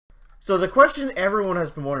So the question everyone has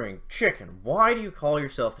been wondering, chicken, why do you call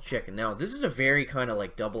yourself the chicken? Now, this is a very kind of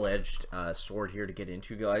like double-edged sword here to get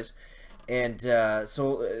into, guys. And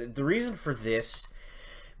the reason for this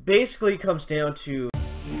basically comes down to...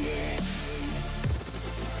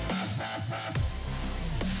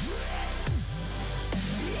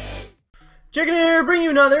 Chicken here, bring you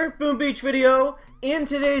another Boom Beach video. In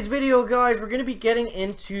today's video, guys, we're going to be getting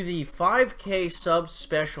into the 5K sub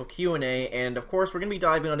special Q&A, and of course, we're going to be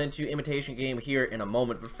diving on into Imitation Game here in a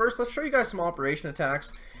moment. But first, let's show you guys some operation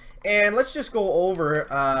attacks, and let's just go over,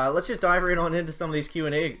 let's just dive right on into some of these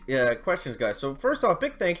Q&A questions, guys. So first off,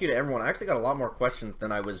 big thank you to everyone. I actually got a lot more questions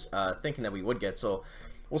than I was thinking that we would get, so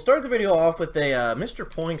we'll start the video off with a Mr.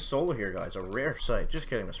 Poing solo here, guys. A rare sight. Just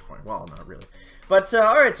kidding, Mr. Poing. Well, not really. But,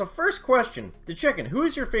 alright, so first question. The chicken, who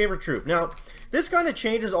is your favorite troop? Now, this kind of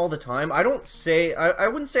changes all the time. I wouldn't say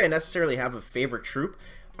I necessarily have a favorite troop.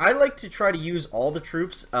 I like to try to use all the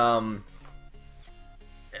troops, like,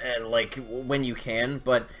 when you can.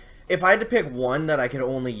 But if I had to pick one that I could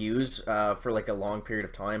only use for, like, a long period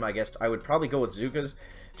of time, I guess I would probably go with Zuka's.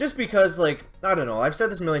 Just because, like, I don't know, I've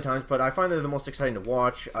said this a million times, but I find they're the most exciting to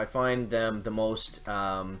watch. I find them the most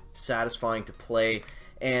satisfying to play.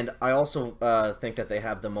 And I also think that they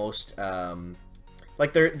have the most,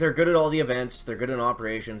 like, they're good at all the events, they're good in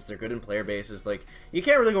operations, they're good in player bases. Like, you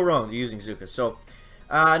can't really go wrong with using Zuka. So,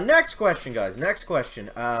 next question, guys, next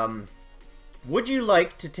question. Would you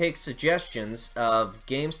like to take suggestions of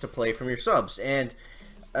games to play from your subs? And,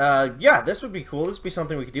 yeah, this would be cool. This would be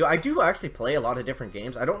something we could do. I do actually play a lot of different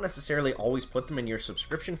games. I don't necessarily always put them in your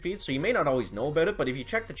subscription feed, so you may not always know about it, but if you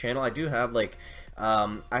check the channel, I do have, like,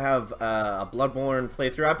 I have a Bloodborne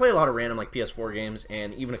playthrough. I play a lot of random, like, PS4 games,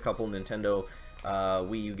 and even a couple Nintendo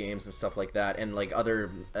Wii U games and stuff like that, and, like,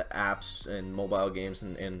 other apps and mobile games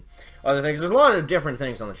and other things. There's a lot of different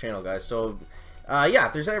things on the channel, guys, so... yeah,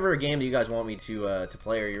 if there's ever a game that you guys want me to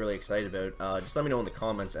play or you're really excited about, just let me know in the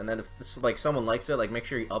comments. And then if this, like, someone likes it, like, make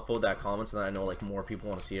sure you upvote that comment so that I know, like, more people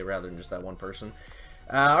want to see it rather than just that one person.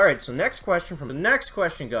 Alright, so next question from the next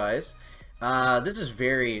question, guys. This is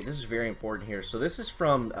very important here. So this is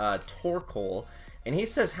from Torkol, and he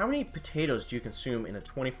says, how many potatoes do you consume in a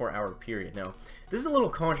 24-hour period? Now, this is a little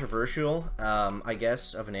controversial, I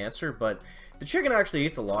guess, of an answer, but the chicken actually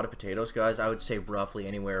eats a lot of potatoes, guys. I would say roughly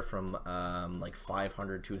anywhere from like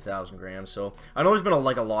 500 to 1,000 grams. So I know there's been a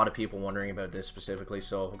lot of people wondering about this specifically,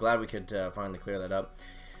 so I'm glad we could finally clear that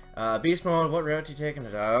up. Beast mode, what route do you take into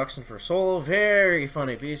Dioxin for solo? Very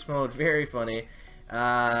funny. Beast mode, very funny.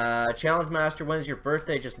 Challenge Master, when is your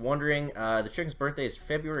birthday? Just wondering. The chicken's birthday is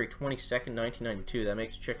February 22nd, 1992. That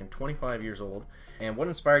makes chicken 25 years old. And what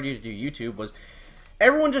inspired you to do YouTube was...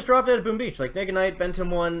 everyone just dropped out of Boom Beach. Like, Nega Knight, Bentham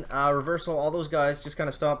 1, Reversal, all those guys just kind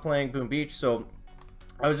of stopped playing Boom Beach. So,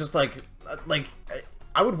 I was just like,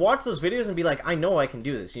 I would watch those videos and be like, I know I can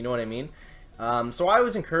do this. You know what I mean? So I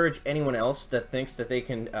always encourage anyone else that thinks that they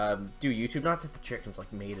can do YouTube. Not that the chicken's,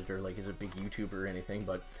 like, made it or, like, is a big YouTuber or anything.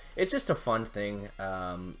 But it's just a fun thing.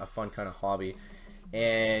 A fun kind of hobby.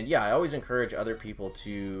 And, yeah, I always encourage other people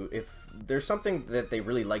to, if there's something that they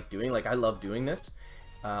really like doing, like, I love doing this.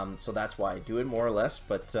 So that's why I do it, more or less,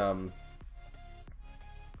 but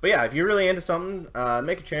yeah, if you're really into something,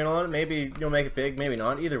 make a channel on it. Maybe you'll make it big, maybe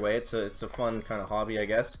not. Either way, it's a fun kind of hobby, I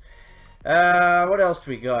guess. What else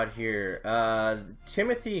do we got here?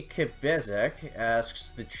 Timothy Kibezek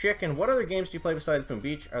asks, the chicken, what other games do you play besides Boom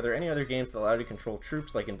Beach? Are there any other games that allow you to control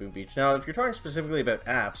troops like in Boom Beach? Now, if you're talking specifically about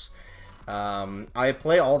apps, I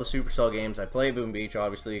play all the Supercell games. I play Boom Beach,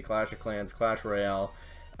 obviously, Clash of Clans, Clash Royale.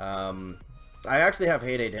 I actually have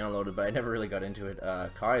Heyday downloaded, but I never really got into it.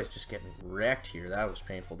 Kai is just getting wrecked here. That was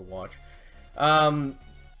painful to watch.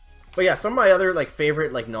 But yeah, some of my other, like,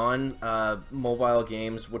 favorite, like, non-mobile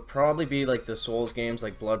games would probably be, like, the Souls games,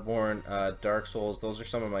 like Bloodborne, Dark Souls. Those are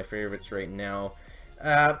some of my favorites right now.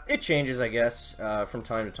 It changes, I guess, from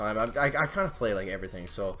time to time. I kind of play, like, everything,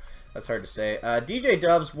 so that's hard to say. DJ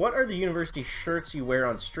Dubs, what are the university shirts you wear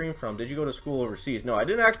on stream from? Did you go to school overseas? No, I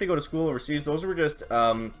didn't actually go to school overseas. Those were just...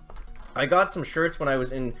 I got some shirts when I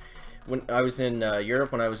was in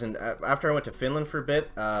Europe, when I was in after I went to Finland for a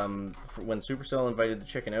bit, when Supercell invited the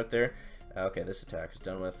chicken out there. Okay, this attack is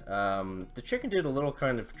done with. The chicken did a little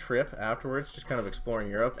kind of trip afterwards, just kind of exploring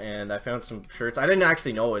Europe, and I found some shirts. I didn't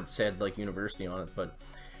actually know it said, like, university on it, but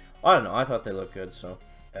I don't know, I thought they looked good, so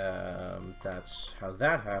that's how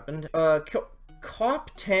that happened. Cop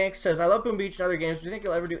Tank says, I love Boom Beach and other games. Do you think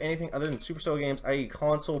you'll ever do anything other than Supercell games, i.e.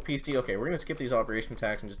 console, PC? Okay, we're going to skip these operation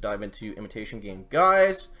attacks and just dive into Imitation Game,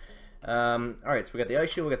 guys. Alright, so we got the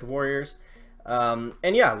Ice Shield, we got the Warriors.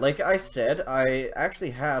 And yeah, like I said, I actually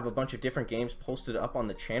have a bunch of different games posted up on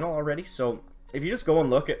the channel already. So if you just go and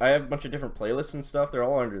look at, I have a bunch of different playlists and stuff. They're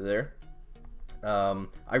all under there.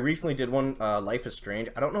 I recently did one, Life is Strange.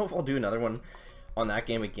 I don't know if I'll do another one on that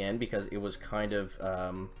game again, because it was kind of,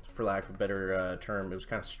 for lack of a better term, it was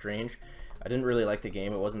kind of strange. I didn't really like the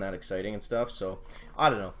game. It wasn't that exciting and stuff, so I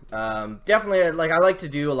don't know. Definitely, like, I like to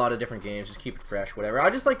do a lot of different games, just keep it fresh, whatever. I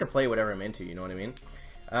just like to play whatever I'm into, you know what I mean?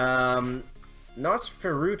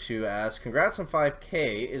 Nosferatu asks, congrats on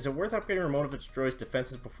 5K. Is it worth upgrading remote if it destroys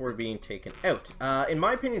defenses before being taken out? In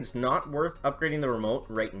my opinion, it's not worth upgrading the remote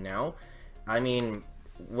right now. I mean,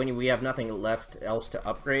 when we have nothing left else to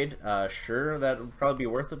upgrade, sure, that would probably be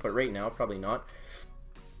worth it, but right now, probably not.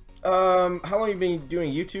 How long have you been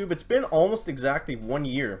doing YouTube? It's been almost exactly 1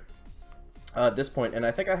 year at this point, and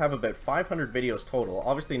I think I have about 500 videos total.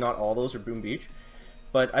 Obviously, not all those are Boom Beach,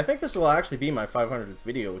 but I think this will actually be my 500th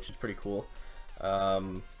video, which is pretty cool.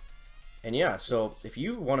 And yeah, so if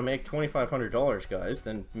you want to make $2,500, guys,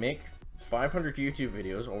 then make 500 YouTube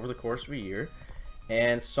videos over the course of a year,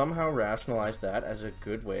 and somehow rationalize that as a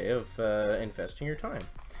good way of investing your time.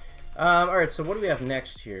 Alright, so what do we have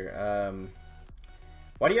next here?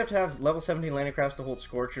 Why do you have to have level 17 landing crafts to hold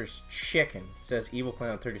Scorcher's chicken? Says Evil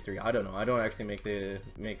Clown 33. I don't know. I don't actually make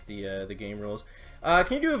the game rules. Can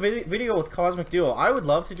you do a video with Cosmic Duo? I would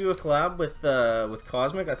love to do a collab with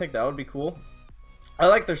Cosmic. I think that would be cool. I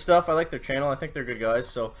like their stuff. I like their channel. I think they're good guys.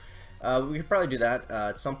 So we could probably do that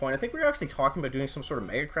at some point. I think we were actually talking about doing some sort of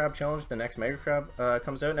Mega Crab challenge. The next Mega Crab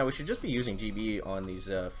comes out. Now we should just be using GB on these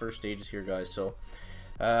first stages here, guys. So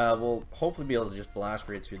we'll hopefully be able to just blast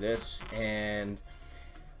right through this. And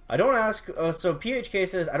I don't ask, so PHK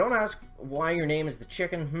says, I don't ask why your name is the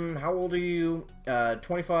chicken. How old are you?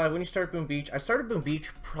 25. When you start Boom Beach? I started Boom Beach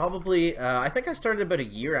probably, I think I started about a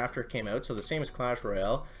year after it came out, so the same as Clash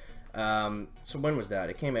Royale. So when was that?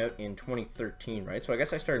 It came out in 2013, right? So I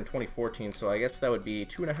guess I started in 2014, so I guess that would be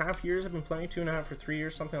 2.5 years I've been playing, 2.5 or 3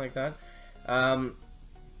 years, something like that.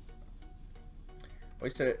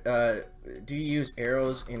 Do you use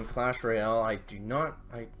arrows in Clash Royale? I do not.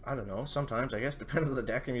 I don't know. Sometimes, I guess. Depends on the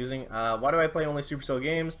deck I'm using. Why do I play only Supercell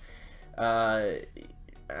games? Hashtag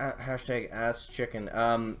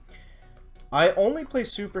AskChicken. I only play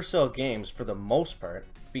Supercell games for the most part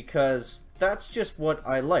because that's just what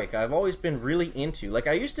I like. I've always been really into. Like,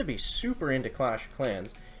 I used to be super into Clash of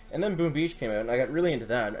Clans, and then Boom Beach came out, and I got really into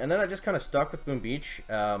that. And then I just kind of stuck with Boom Beach.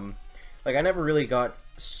 Like, I never really got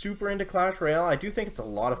super into Clash Royale. I do think it's a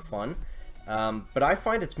lot of fun, but I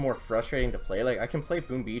find it's more frustrating to play. Like, I can play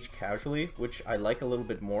Boom Beach casually, which I like a little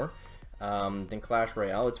bit more than Clash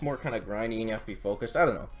Royale. It's more kind of grindy and you have to be focused. I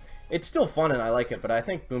don't know. It's still fun and I like it, but I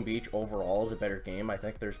think Boom Beach overall is a better game. I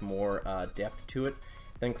think there's more depth to it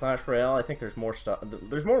than Clash Royale. I think there's more stuff.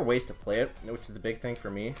 There's more ways to play it, which is the big thing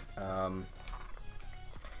for me. But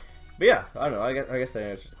yeah, I don't know. I guess that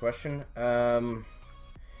answers the question.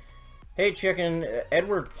 Hey Chicken,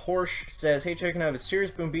 Edward Porsche says, hey Chicken, I have a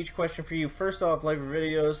serious Boom Beach question for you. First off, like your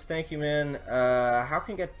videos, thank you man. How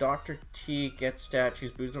can get Dr. T get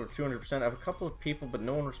statues boosted over 200%? I have a couple of people, but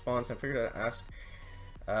no one responds. I figured I'd ask.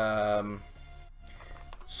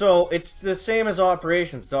 So it's the same as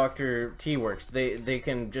Operations. Dr. T works. They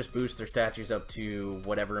can just boost their statues up to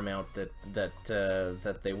whatever amount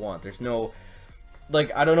that they want. There's no,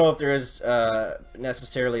 like, I don't know if there is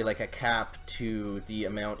necessarily like a cap to the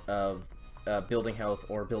amount of building health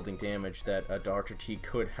or building damage that a Dr. T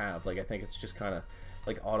could have. Like, I think it's just kind of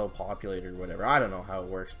like auto-populated or whatever. I don't know how it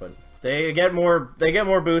works, but they get more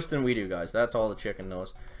boost than we do, guys. That's all the Chicken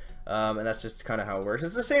knows. And that's just kind of how it works.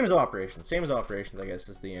 It's the same as Operations. Same as Operations, I guess,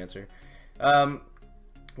 is the answer.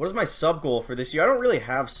 What is my sub goal for this year? I don't really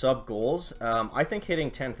have sub goals. I think hitting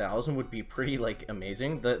 10,000 would be pretty, like,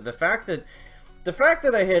 amazing. The fact that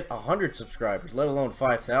I hit 100 subscribers, let alone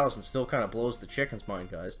 5,000, still kind of blows the Chicken's mind,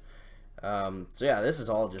 guys. So yeah, this is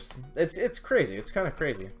all just, it's crazy. It's kind of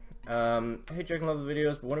crazy. Hey, Chicken, love the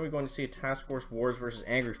videos, but when are we going to see a Task Force Wars versus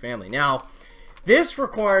Angry Family? Now, this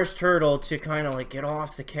requires Turtle to kind of, like, get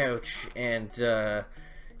off the couch and,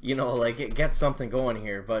 you know, like, get something going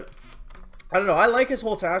here. But, I don't know. I like his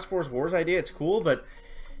whole Task Force Wars idea. It's cool, but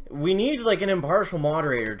we need, like, an impartial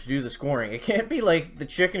moderator to do the scoring. It can't be, like, the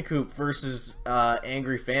Chicken Coop versus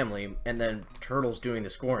Angry Family and then Turtle's doing the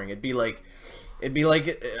scoring. It'd be like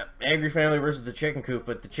Angry Family versus the Chicken Coop,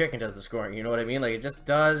 but the Chicken does the scoring. You know what I mean? Like, it just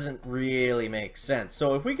doesn't really make sense.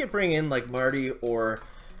 So, if we could bring in, like, Marty or,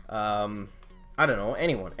 I don't know,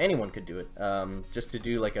 anyone could do it, just to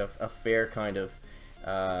do like a fair kind of,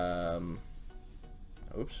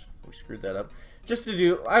 oops, we screwed that up, just to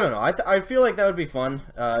do, I don't know, I feel like that would be fun,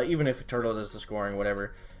 even if Turtle does the scoring,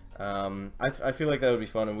 whatever. I feel like that would be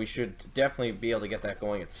fun, and we should definitely be able to get that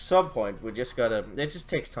going at some point. We just gotta, it just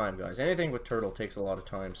takes time, guys. Anything with turtle takes a lot of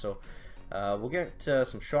time, so we'll get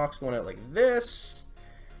some shocks going out like this,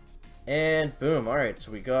 and boom. Alright,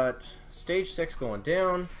 so we got stage 6 going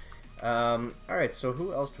down. Alright, so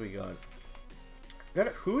who else do we got?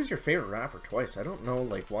 Who is your favorite rapper twice? I don't know,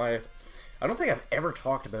 like, why. I don't think I've ever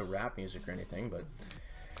talked about rap music or anything,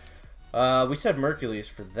 but we said Mercules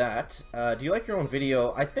for that. Do you like your own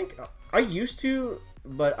video? I think I used to,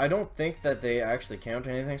 but I don't think that they actually count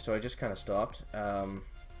anything, so I just kind of stopped.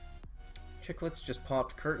 Chicklets just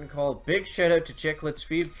popped curtain call. Big shout out to Chicklets.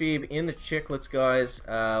 Phoebe in the Chicklets, guys.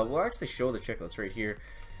 We'll actually show the Chicklets right here.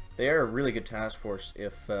 They are a really good task force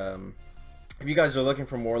if you guys are looking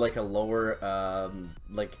for more like a lower,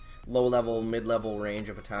 like low-level, mid-level range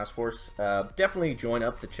of a task force. Definitely join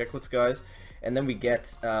up the Chicklets, guys. And then we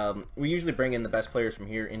get, we usually bring in the best players from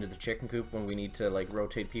here into the chicken coop when we need to, like,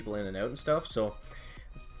 rotate people in and out and stuff. So,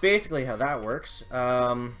 basically how that works.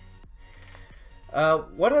 What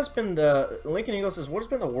has been the, Lincoln Eagle says, what has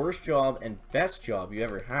been the worst job and best job you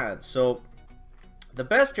ever had? So, the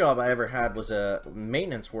best job I ever had was a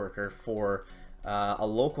maintenance worker for a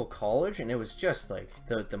local college, and it was just, like,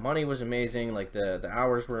 the money was amazing, like, the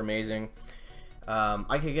hours were amazing.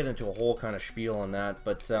 I could get into a whole kind of spiel on that,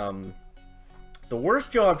 but, the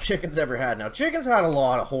worst job Chicken's ever had. Now, Chicken's had a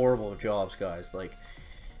lot of horrible jobs, guys. Like,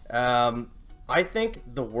 I think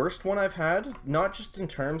the worst one I've had, not just in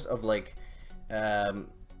terms of, like,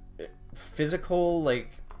 physical, like,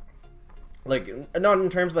 not in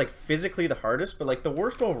terms of, like, physically the hardest, but, like, the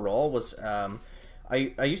worst overall was,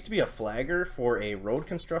 I used to be a flagger for a road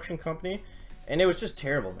construction company, and it was just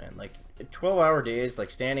terrible, man. Like, 12-hour days, like,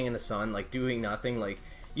 standing in the sun, like, doing nothing, like,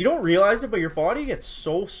 you don't realize it, but your body gets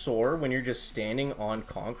so sore when you're just standing on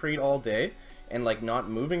concrete all day and, like, not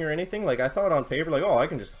moving or anything. Like, I thought on paper, like, oh, I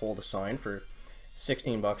can just hold a sign for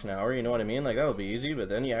 16 bucks an hour, you know what I mean? Like, that'll be easy, but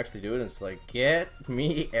then you actually do it, and it's like, get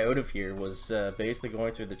me out of here, was basically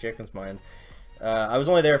going through the chicken's mind. I was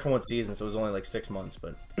only there for 1 season, so it was only, like, 6 months,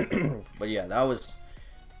 but, but yeah, that was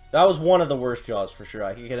one of the worst jobs, for sure.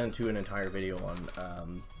 I could get into an entire video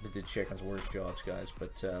on the chicken's worst jobs, guys,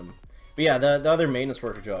 but yeah, the other maintenance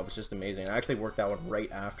worker job was just amazing. I actually worked that one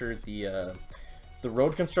right after the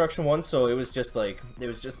road construction one, so it was just like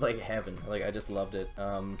heaven. Like, I just loved it.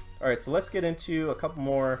 Alright, so let's get into a couple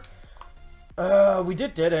more. We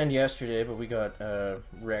did dead end yesterday, but we got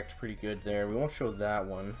wrecked pretty good there. We won't show that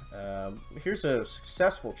one. Here's a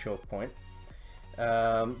successful choke point.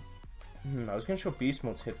 I was gonna show Beast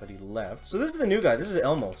Mode's hit, but he left. So this is the new guy. This is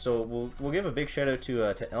Elmo. So we'll give a big shout out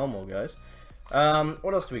to Elmo, guys.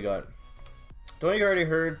 What else do we got? Don't you already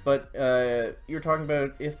heard, but you were talking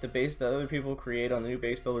about if the base that other people create on the new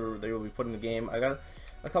base builder, they will be put in the game. I got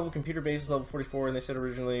a couple computer bases level 44, and they said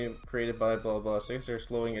originally created by blah blah. So I guess they're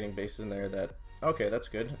slow in getting bases in there. That okay, that's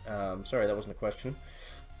good. Sorry, that wasn't a question.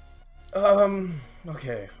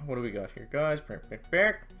 Okay, what do we got here, guys?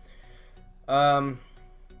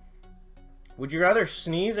 Would you rather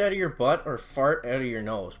sneeze out of your butt or fart out of your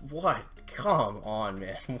nose? What? Come on,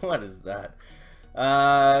 man. What is that?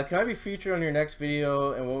 Can I be featured on your next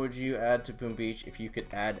video, and what would you add to Boom Beach if you could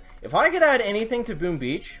add... If I could add anything to Boom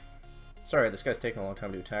Beach... Sorry, this guy's taking a long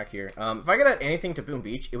time to attack here. If I could add anything to Boom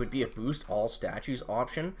Beach, it would be a boost all statues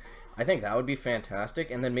option. I think that would be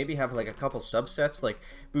fantastic, and then maybe have like a couple subsets, like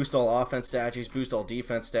boost all offense statues, boost all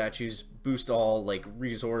defense statues, boost all like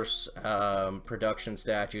resource production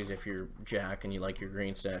statues if you're Jack and you like your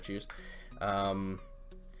green statues.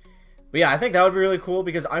 But yeah, I think that would be really cool,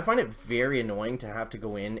 because I find it very annoying to have to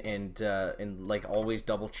go in and like always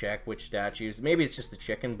double check which statues. Maybe it's just the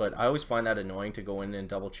chicken, but I always find that annoying to go in and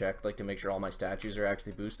double check, like to make sure all my statues are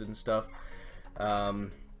actually boosted and stuff.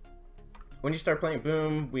 When you start playing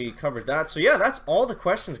Boom, we covered that. So yeah, that's all the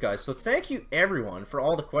questions, guys. So thank you everyone for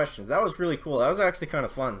all the questions. That was really cool. That was actually kind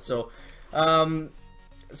of fun. So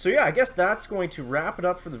so yeah, I guess that's going to wrap it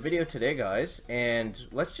up for the video today, guys. And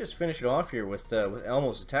let's just finish it off here with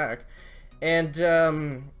Elmo's attack. And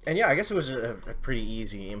yeah, I guess it was a pretty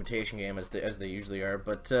easy imitation game, as they usually are.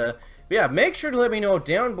 But yeah, make sure to let me know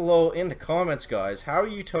down below in the comments, guys, how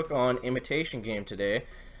you took on imitation game today.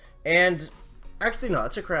 And actually, no,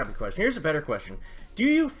 that's a crappy question. Here's a better question. Do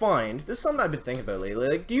you find, this is something I've been thinking about lately,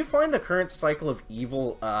 like, do you find the current cycle of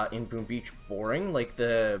evil in Boom Beach boring? Like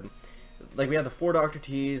we have the 4 Dr.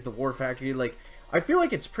 T's, the War Factory, like, I feel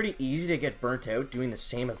like it's pretty easy to get burnt out doing the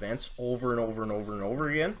same events over and over and over and over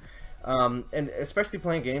again. And especially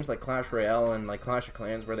playing games like Clash Royale and like Clash of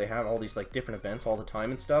Clans, where they have all these like different events all the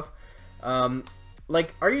time and stuff.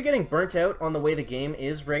 Like, are you getting burnt out on the way the game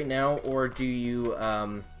is right now, or do you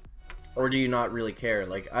Or do you not really care?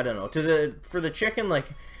 Like, I don't know. For the chicken, like,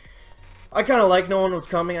 I kind of like knowing what's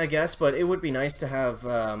coming, I guess, but it would be nice to have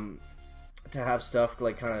stuff,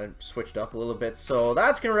 like, kind of switched up a little bit. So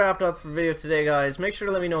that's going to wrap up the video today, guys. Make sure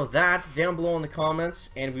to let me know that down below in the comments,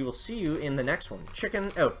 and we will see you in the next one.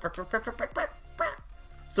 Chicken out.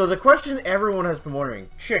 So the question everyone has been wondering,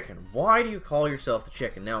 chicken, why do you call yourself the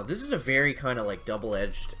chicken? Now, this is a very kind of, like,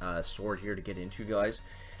 double-edged sword here to get into, guys.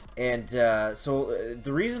 And so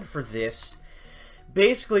the reason for this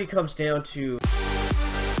basically comes down to...